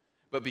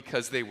 but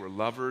because they were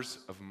lovers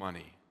of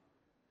money.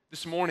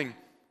 This morning,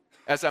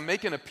 as I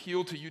make an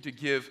appeal to you to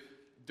give,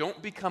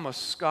 don't become a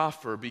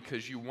scoffer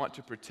because you want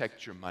to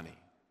protect your money.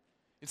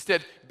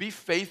 Instead, be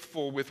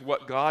faithful with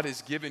what God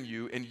has given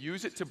you and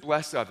use it to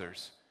bless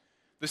others.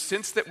 The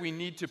sense that we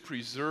need to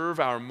preserve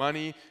our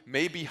money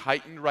may be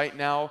heightened right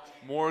now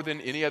more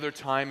than any other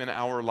time in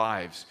our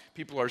lives.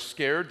 People are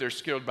scared. They're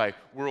scared by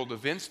world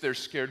events. They're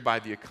scared by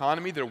the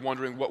economy. They're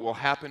wondering what will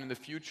happen in the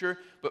future.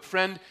 But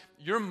friend,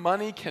 your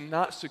money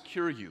cannot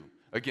secure you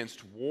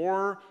against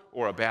war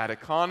or a bad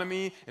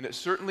economy, and it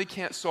certainly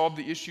can't solve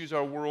the issues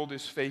our world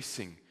is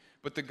facing.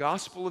 But the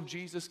gospel of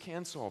Jesus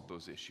can solve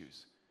those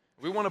issues.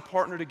 We want to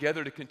partner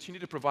together to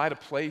continue to provide a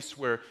place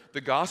where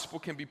the gospel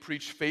can be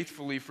preached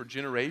faithfully for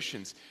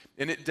generations.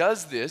 And it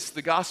does this,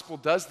 the gospel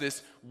does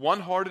this one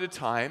heart at a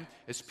time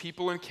as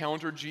people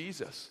encounter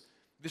Jesus.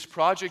 This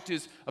project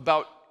is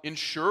about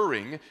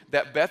ensuring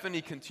that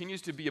Bethany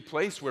continues to be a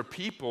place where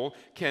people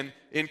can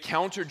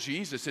encounter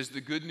Jesus as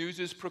the good news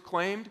is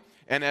proclaimed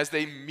and as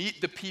they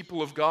meet the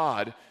people of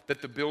God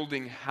that the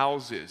building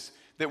houses,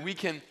 that we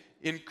can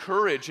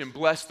encourage and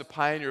bless the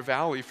Pioneer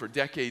Valley for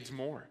decades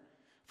more.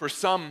 For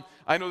some,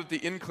 I know that the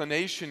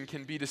inclination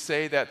can be to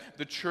say that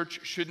the church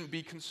shouldn't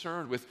be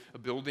concerned with a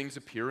building's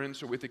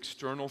appearance or with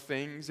external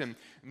things, and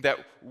that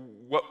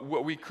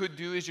what we could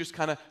do is just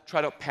kind of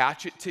try to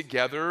patch it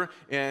together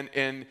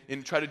and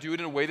try to do it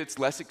in a way that's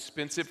less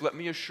expensive. Let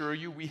me assure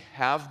you, we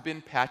have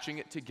been patching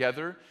it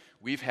together.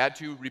 We've had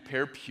to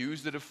repair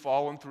pews that have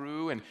fallen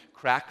through and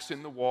cracks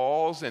in the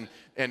walls and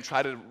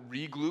try to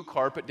re-glue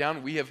carpet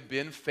down. We have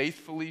been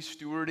faithfully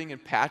stewarding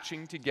and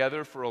patching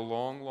together for a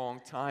long, long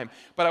time.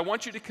 But I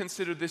want you to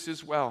consider this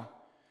as well.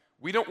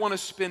 We don't want to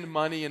spend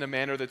money in a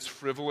manner that's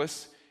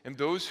frivolous, and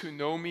those who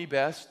know me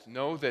best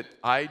know that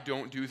I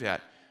don't do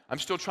that. I'm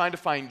still trying to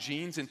find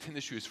jeans and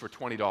tennis shoes for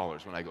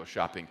 $20 when I go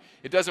shopping.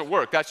 It doesn't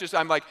work. That's just,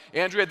 I'm like,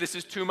 Andrea, this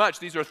is too much.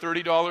 These are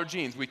 $30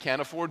 jeans. We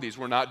can't afford these.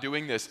 We're not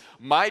doing this.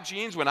 My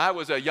jeans when I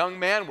was a young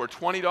man were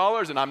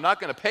 $20, and I'm not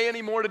going to pay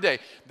any more today.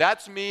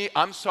 That's me.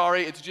 I'm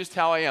sorry. It's just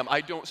how I am.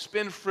 I don't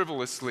spend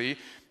frivolously,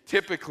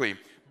 typically.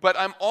 But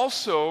I'm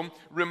also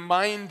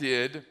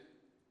reminded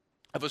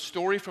of a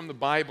story from the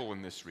Bible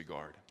in this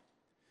regard.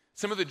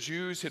 Some of the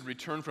Jews had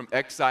returned from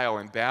exile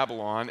in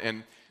Babylon,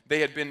 and they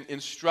had been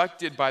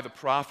instructed by the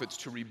prophets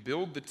to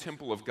rebuild the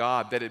temple of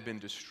God that had been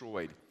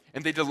destroyed.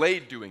 And they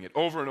delayed doing it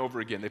over and over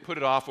again. They put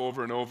it off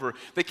over and over.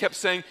 They kept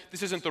saying,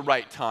 this isn't the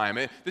right time.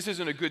 This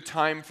isn't a good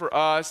time for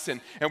us. And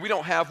we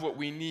don't have what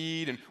we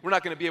need. And we're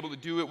not going to be able to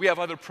do it. We have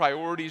other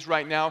priorities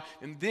right now.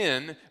 And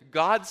then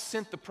God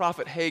sent the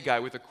prophet Haggai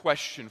with a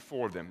question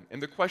for them.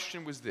 And the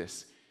question was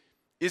this: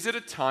 is it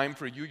a time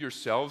for you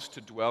yourselves to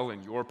dwell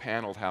in your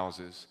paneled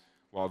houses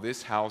while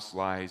this house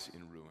lies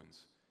in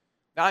ruins?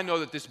 Now I know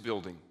that this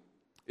building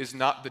is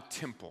not the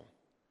temple.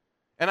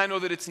 And I know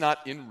that it's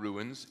not in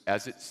ruins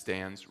as it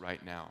stands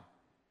right now.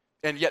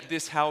 And yet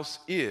this house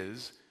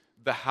is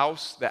the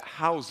house that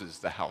houses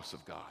the house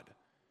of God.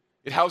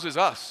 It houses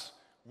us.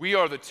 We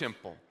are the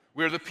temple.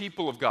 We're the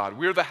people of God.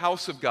 We're the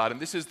house of God. And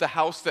this is the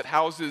house that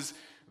houses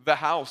the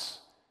house.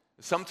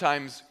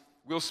 Sometimes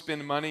we'll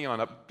spend money on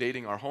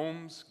updating our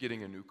homes,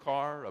 getting a new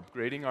car,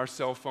 upgrading our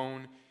cell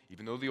phone,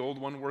 even though the old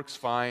one works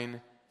fine.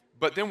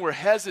 But then we're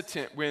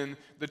hesitant when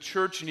the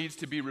church needs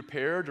to be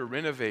repaired or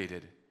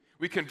renovated.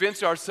 We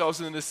convince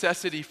ourselves of the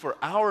necessity for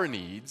our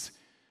needs,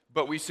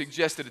 but we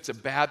suggest that it's a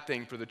bad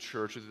thing for the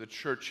church or that the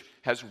church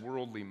has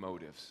worldly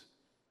motives.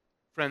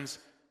 Friends,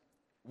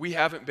 we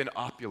haven't been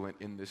opulent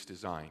in this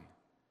design.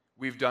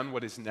 We've done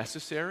what is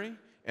necessary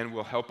and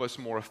will help us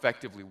more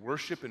effectively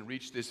worship and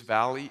reach this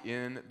valley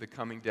in the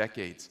coming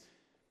decades.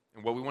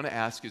 And what we want to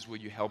ask is, will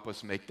you help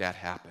us make that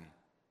happen?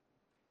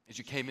 As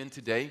you came in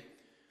today,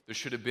 there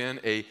should have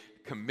been a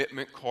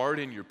commitment card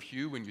in your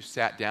pew when you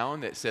sat down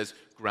that says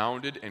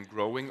grounded and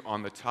growing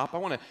on the top. I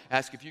want to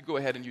ask if you go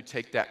ahead and you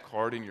take that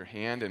card in your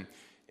hand,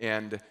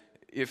 and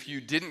if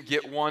you didn't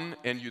get one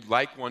and you'd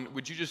like one,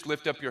 would you just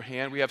lift up your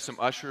hand? We have some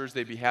ushers.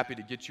 They'd be happy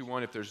to get you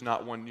one if there's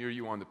not one near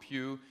you on the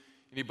pew.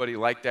 Anybody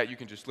like that, you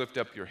can just lift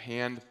up your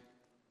hand.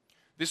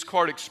 This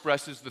card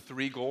expresses the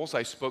 3 goals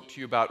I spoke to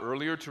you about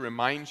earlier. To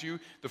remind you,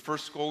 the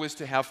first goal is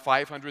to have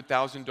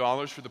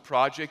 $500,000 for the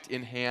project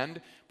in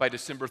hand by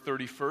December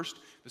 31st.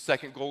 The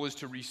second goal is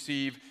to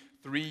receive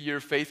 3-year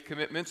faith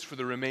commitments for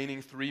the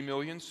remaining $3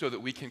 million so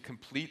that we can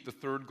complete the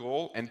third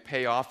goal and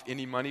pay off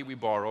any money we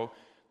borrow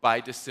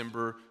by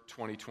December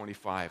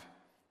 2025.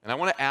 And I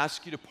want to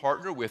ask you to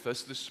partner with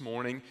us this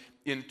morning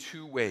in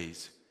 2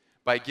 ways.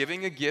 By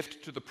giving a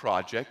gift to the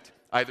project,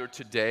 either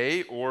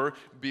today or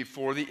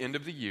before the end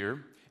of the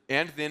year,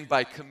 and then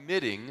by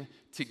committing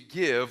to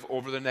give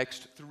over the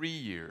next 3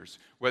 years,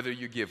 whether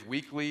you give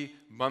weekly,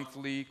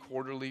 monthly,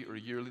 quarterly, or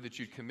yearly, that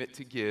you commit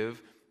to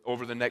give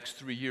over the next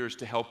 3 years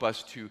to help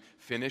us to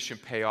finish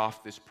and pay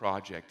off this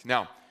project.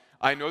 Now,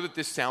 I know that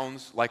this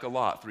sounds like a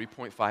lot,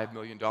 $3.5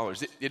 million.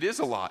 It is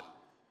a lot,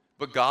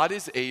 but God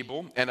is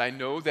able, and I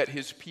know that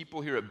His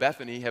people here at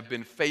Bethany have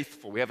been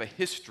faithful. We have a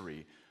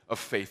history of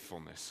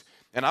faithfulness.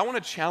 And I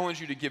want to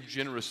challenge you to give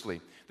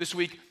generously. This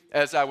week,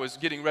 as I was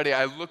getting ready,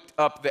 I looked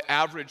up the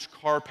average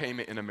car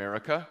payment in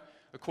America.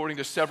 According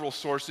to several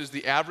sources,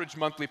 the average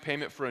monthly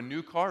payment for a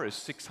new car is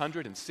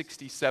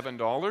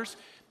 $667,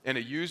 and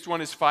a used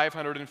one is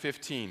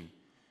 $515.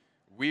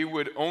 We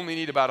would only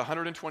need about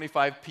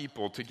 125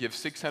 people to give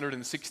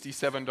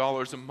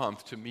 $667 a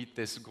month to meet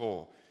this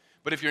goal.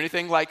 But if you're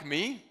anything like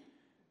me,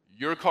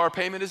 your car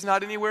payment is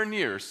not anywhere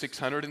near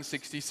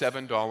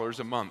 $667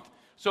 a month.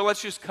 So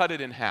let's just cut it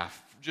in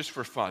half, just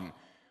for fun.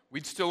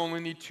 We'd still only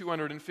need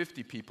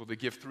 250 people to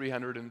give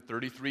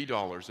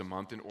 $333 a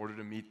month in order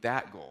to meet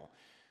that goal.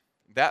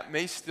 That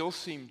may still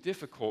seem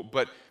difficult,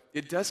 but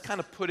it does kind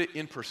of put it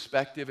in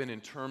perspective and in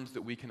terms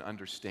that we can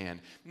understand.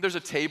 And there's a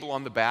table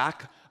on the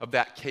back of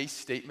that case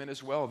statement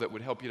as well that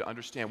would help you to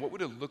understand what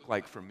would it look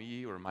like for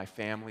me or my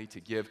family to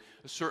give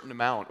a certain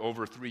amount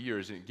over 3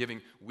 years, and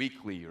giving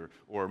weekly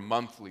or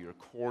monthly or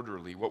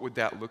quarterly. What would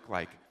that look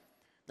like?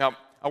 Now,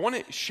 I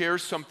want to share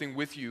something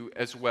with you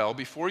as well.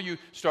 Before you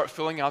start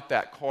filling out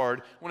that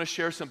card, I want to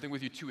share something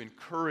with you to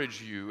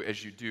encourage you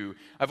as you do.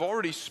 I've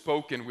already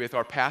spoken with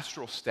our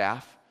pastoral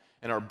staff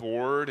and our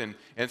board and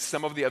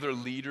some of the other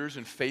leaders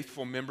and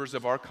faithful members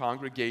of our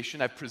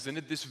congregation. I've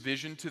presented this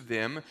vision to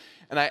them,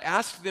 and I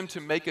asked them to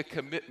make a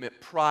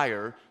commitment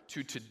prior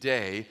to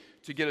today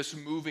to get us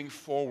moving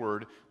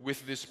forward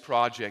with this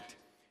project.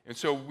 And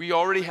so we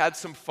already had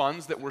some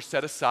funds that were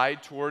set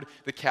aside toward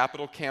the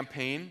capital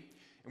campaign.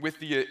 With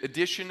the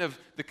addition of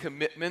the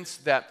commitments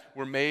that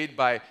were made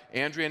by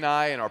Andrea and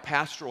I and our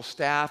pastoral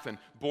staff and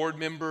board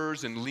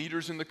members and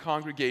leaders in the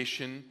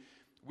congregation,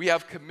 we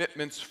have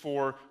commitments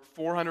for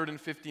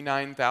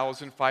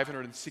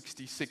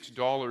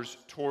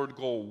 $459,566 toward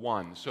goal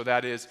 1. So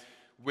that is,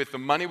 with the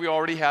money we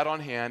already had on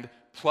hand,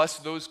 plus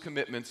those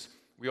commitments,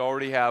 we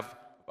already have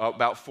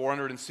about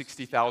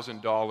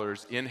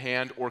 $460,000 in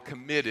hand or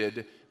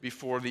committed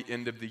before the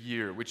end of the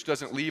year, which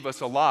doesn't leave us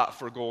a lot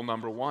for goal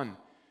number 1.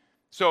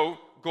 So,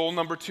 goal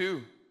number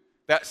 2,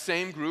 that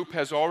same group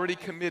has already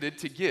committed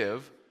to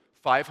give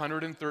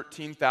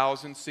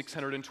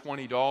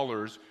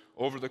 $513,620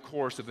 over the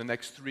course of the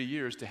next 3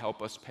 years to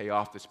help us pay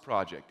off this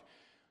project.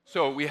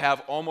 So we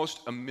have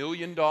almost $1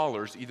 million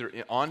either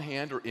on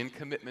hand or in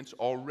commitments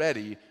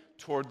already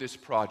toward this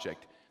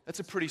project. That's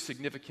a pretty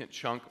significant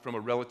chunk from a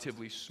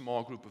relatively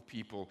small group of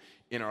people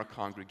in our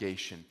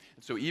congregation.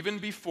 And so even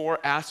before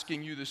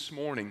asking you this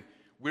morning,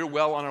 we're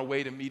well on our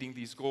way to meeting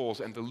these goals,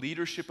 and the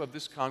leadership of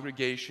this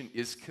congregation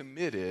is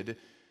committed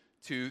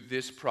to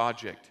this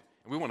project.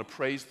 And we want to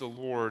praise the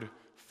Lord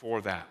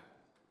for that.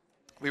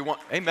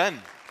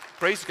 Amen.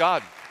 Praise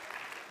God.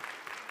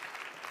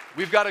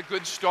 We've got a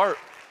good start.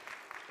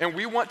 And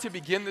we want to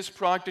begin this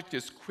project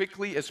as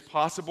quickly as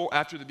possible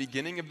after the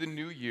beginning of the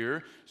new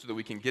year so that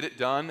we can get it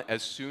done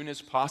as soon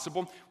as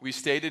possible. We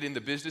stated in the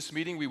business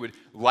meeting we would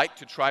like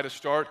to try to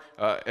start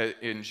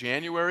in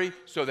January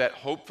so that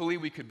hopefully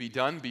we could be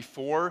done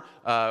before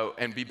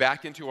and be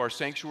back into our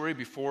sanctuary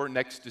before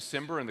next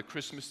December and the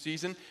Christmas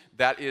season.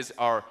 That is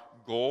our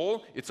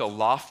goal. It's a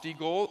lofty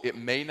goal. It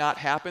may not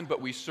happen, but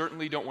we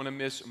certainly don't want to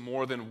miss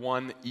more than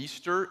one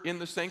Easter in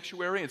the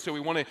sanctuary. And so we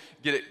want to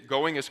get it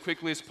going as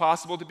quickly as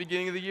possible at the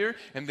beginning of the year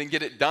and then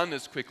get it done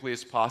as quickly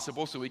as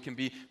possible so we can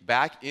be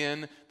back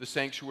in the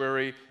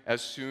sanctuary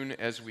as soon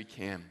as we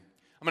can.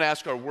 I'm going to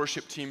ask our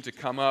worship team to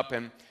come up,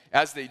 and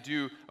as they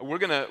do, we're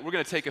going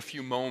to take a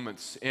few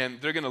moments,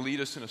 and they're going to lead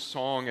us in a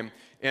song.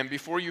 And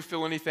before you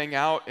fill anything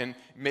out, and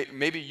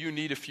maybe you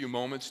need a few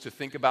moments to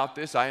think about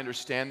this, I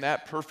understand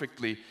that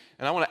perfectly.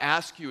 And I want to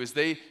ask you, as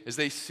they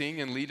sing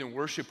and lead in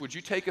worship, would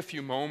you take a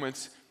few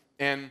moments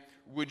and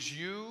would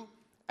you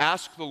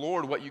ask the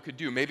Lord what you could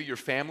do? Maybe your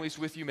family's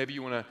with you. Maybe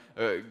you want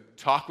to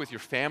talk with your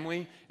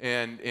family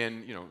and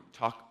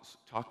talk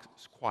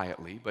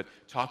quietly, but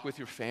talk with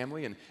your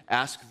family and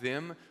ask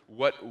them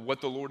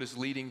what the Lord is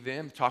leading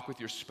them. Talk with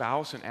your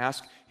spouse and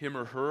ask him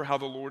or her how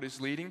the Lord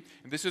is leading.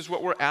 And this is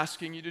what we're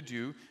asking you to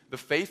do. The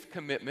faith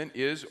commitment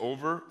is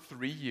over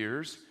 3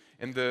 years,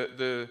 and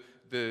the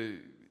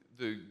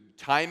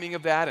timing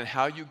of that and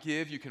how you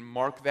give, you can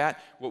mark that.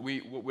 What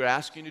we're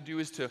asking you to do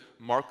is to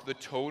mark the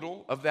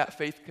total of that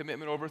faith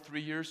commitment over 3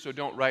 years. So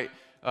don't write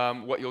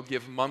what you'll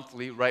give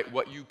monthly, write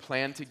what you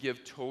plan to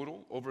give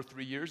total over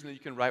 3 years. And then you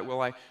can write, well,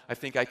 I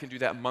think I can do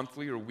that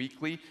monthly or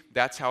weekly.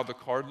 That's how the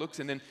card looks.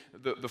 And then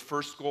the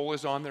first goal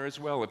is on there as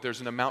well. If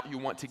there's an amount you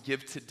want to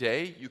give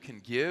today, you can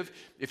give.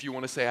 If you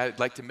want to say, I'd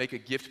like to make a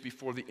gift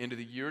before the end of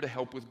the year to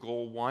help with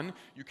goal 1,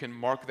 you can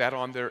mark that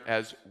on there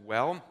as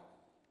well.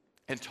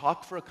 And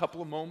talk for a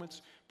couple of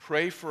moments,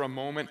 pray for a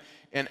moment,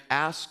 and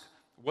ask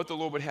what the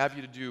Lord would have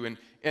you to do.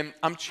 And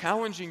I'm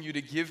challenging you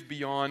to give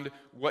beyond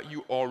what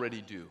you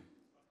already do.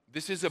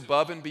 This is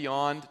above and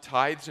beyond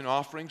tithes and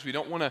offerings. We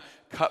don't want to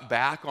cut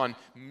back on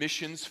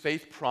missions,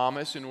 faith,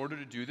 promise in order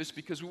to do this,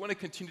 because we want to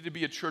continue to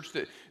be a church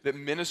that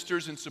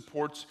ministers and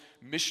supports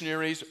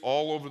missionaries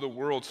all over the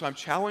world. So I'm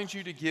challenging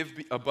you to give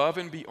above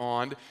and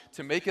beyond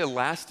to make a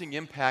lasting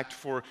impact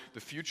for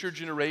the future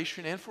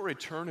generation and for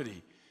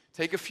eternity.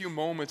 Take a few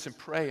moments and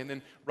pray, and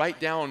then write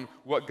down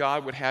what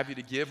God would have you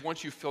to give.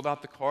 Once you've filled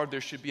out the card,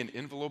 there should be an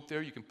envelope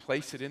there. You can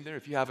place it in there.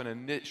 If you have an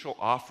initial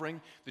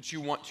offering that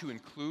you want to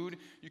include,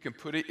 you can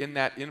put it in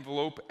that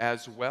envelope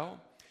as well.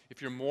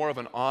 If you're more of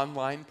an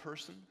online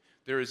person,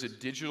 there is a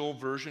digital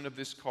version of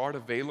this card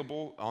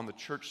available on the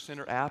Church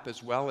Center app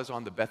as well as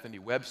on the Bethany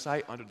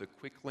website under the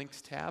Quick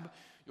Links tab.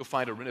 You'll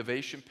find a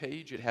renovation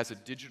page. It has a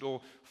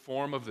digital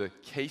form of the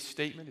case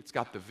statement. It's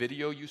got the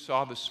video you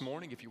saw this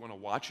morning. If you want to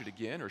watch it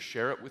again or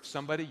share it with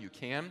somebody, you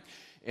can.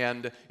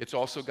 And it's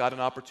also got an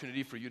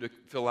opportunity for you to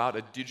fill out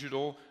a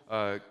digital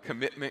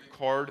commitment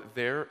card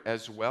there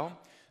as well.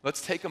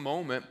 Let's take a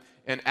moment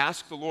and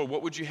ask the Lord,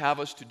 what would you have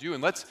us to do?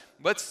 And let's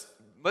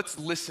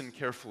listen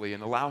carefully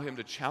and allow him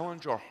to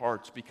challenge our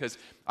hearts, because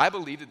I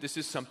believe that this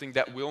is something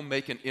that will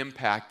make an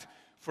impact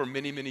for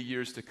many, many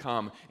years to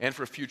come and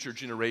for future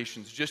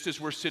generations. Just as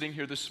we're sitting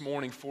here this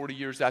morning, 40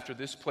 years after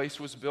this place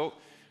was built,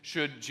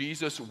 should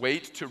Jesus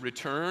wait to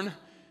return?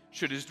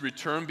 Should his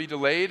return be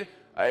delayed?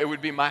 It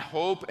would be my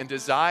hope and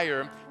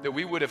desire that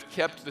we would have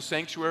kept the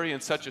sanctuary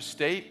in such a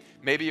state.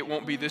 Maybe it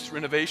won't be this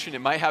renovation.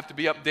 It might have to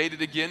be updated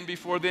again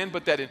before then,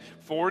 but that in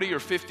 40 or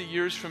 50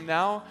 years from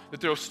now,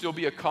 that there will still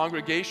be a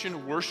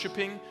congregation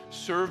worshiping,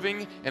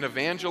 serving, and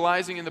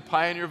evangelizing in the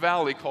Pioneer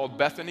Valley called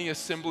Bethany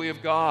Assembly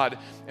of God.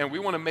 And we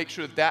want to make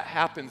sure that that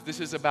happens. This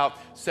is about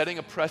setting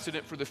a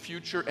precedent for the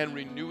future and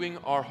renewing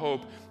our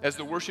hope. As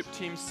the worship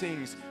team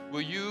sings,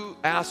 will you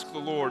ask the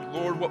Lord,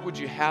 Lord, what would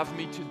you have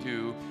me to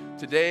do?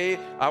 Today,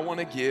 I want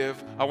to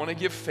give. I want to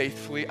give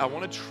faithfully. I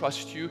want to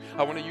trust you.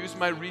 I want to use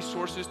my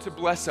resources to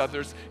bless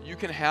others. You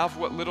can have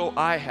what little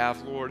I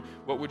have, Lord.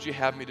 What would you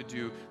have me to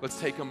do? Let's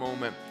take a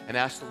moment and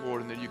ask the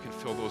Lord, and then you can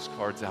fill those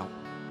cards out.